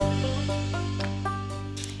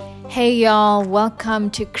Hey y'all, welcome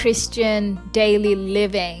to Christian Daily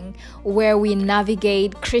Living, where we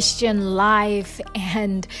navigate Christian life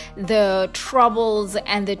and the troubles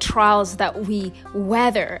and the trials that we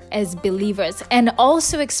weather as believers, and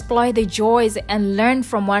also explore the joys and learn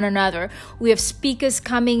from one another. We have speakers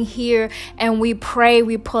coming here and we pray,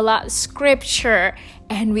 we pull out scripture,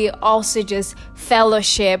 and we also just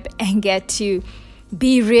fellowship and get to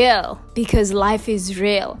be real, because life is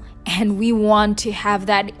real. And we want to have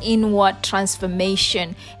that inward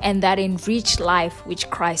transformation and that enriched life which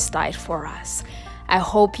Christ died for us. I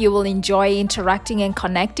hope you will enjoy interacting and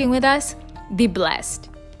connecting with us. Be blessed.